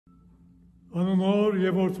Anunor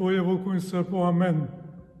Yevortvo Yevokun Serpo Amen.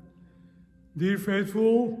 Dear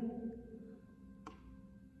faithful,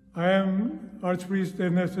 I am Archpriest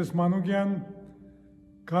Nerses Manoogian,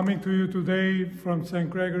 coming to you today from St.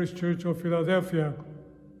 Gregory's Church of Philadelphia.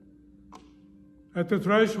 At the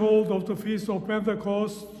threshold of the Feast of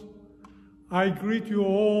Pentecost, I greet you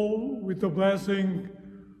all with the blessing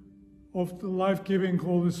of the life-giving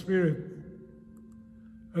Holy Spirit.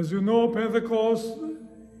 As you know, Pentecost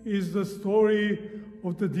is the story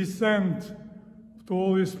of the descent of the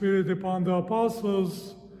Holy Spirit upon the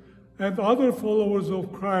apostles and other followers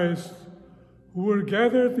of Christ who were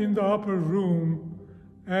gathered in the upper room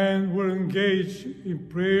and were engaged in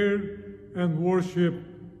prayer and worship,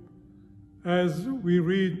 as we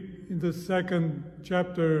read in the second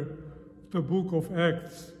chapter of the book of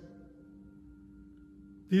Acts.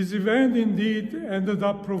 This event indeed ended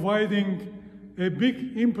up providing a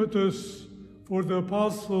big impetus for the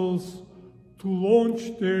apostles to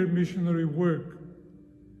launch their missionary work.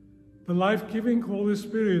 The life-giving Holy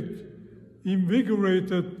Spirit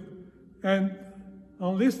invigorated and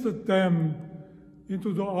enlisted them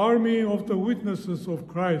into the army of the witnesses of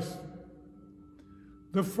Christ.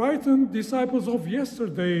 The frightened disciples of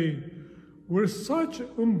yesterday were such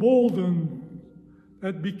emboldened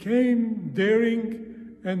that became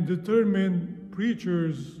daring and determined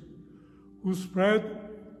preachers who spread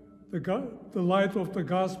the light of the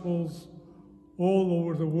Gospels all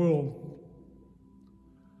over the world.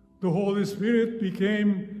 The Holy Spirit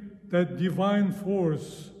became that divine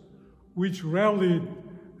force which rallied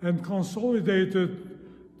and consolidated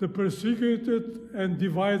the persecuted and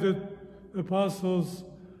divided apostles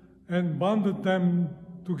and bonded them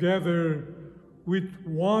together with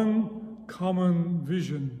one common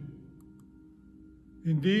vision.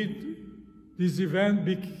 Indeed, this event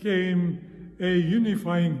became a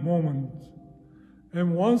unifying moment,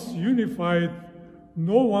 and once unified,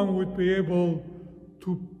 no one would be able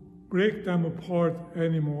to break them apart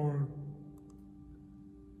anymore.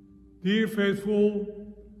 Dear faithful,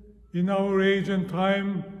 in our age and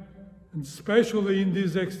time, and especially in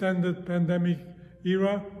this extended pandemic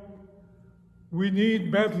era, we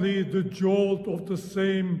need badly the jolt of the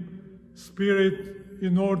same Spirit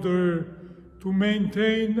in order to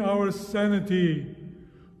maintain our sanity,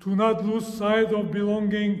 to not lose sight of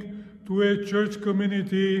belonging to a church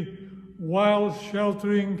community while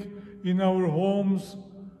sheltering in our homes,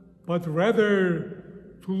 but rather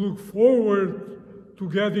to look forward to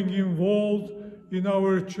getting involved in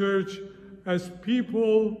our church as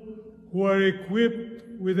people who are equipped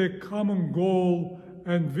with a common goal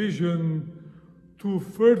and vision to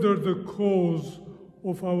further the cause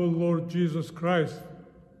of our Lord Jesus Christ.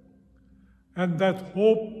 And that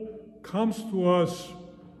hope comes to us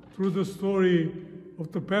through the story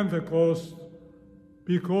of the Pentecost,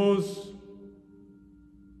 because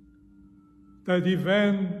that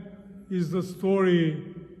event is the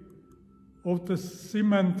story of the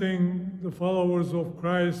cementing the followers of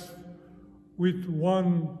Christ with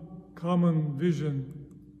one common vision.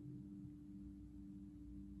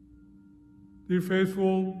 Dear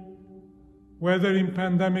faithful, whether in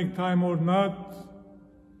pandemic time or not,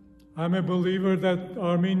 I'm a believer that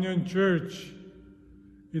Armenian Church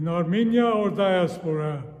in Armenia or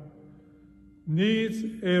diaspora needs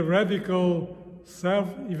a radical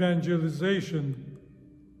self-evangelization.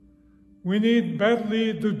 We need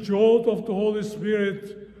badly the jolt of the Holy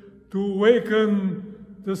Spirit to awaken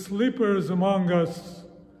the sleepers among us,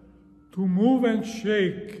 to move and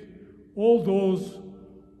shake all those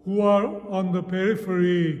who are on the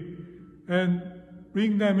periphery and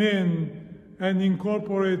bring them in and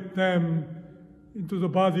incorporate them into the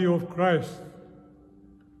body of Christ.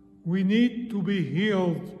 We need to be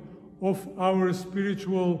healed of our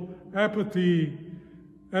spiritual apathy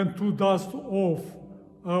and to dust off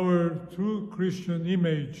our true Christian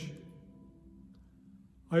image.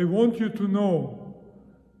 I want you to know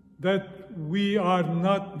that we are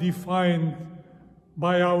not defined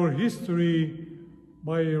by our history,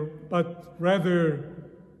 but rather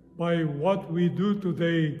by what we do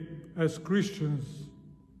today as Christians.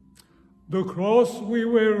 The cross we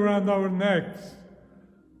wear around our necks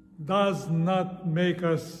does not make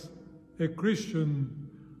us a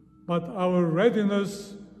Christian, but our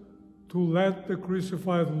readiness to let the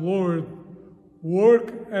crucified Lord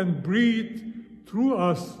work and breathe through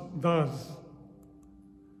us does.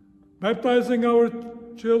 Baptizing our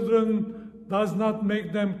children does not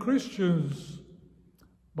make them Christians,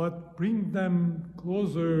 but bring them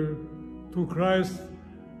closer to Christ,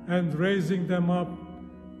 and raising them up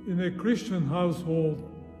in a Christian household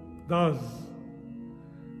does.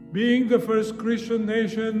 Being the first Christian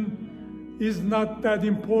nation is not that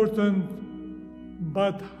important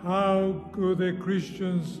but how good a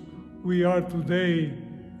Christians we are today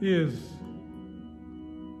is.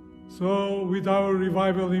 So, with our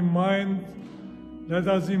revival in mind, let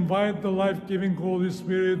us invite the life-giving Holy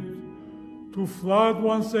Spirit to flood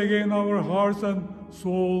once again our hearts and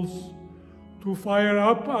souls, to fire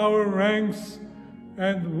up our ranks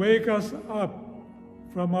and wake us up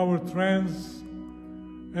from our trance,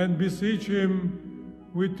 and beseech Him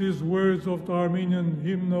with these words of the Armenian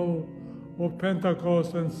hymnal of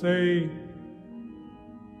Pentecost and say,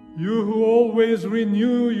 "You who always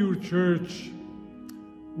renew your church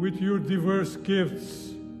with your diverse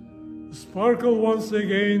gifts, sparkle once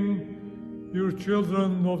again your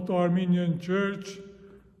children of the Armenian Church,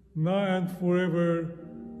 now and forever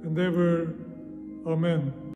and ever. Amen."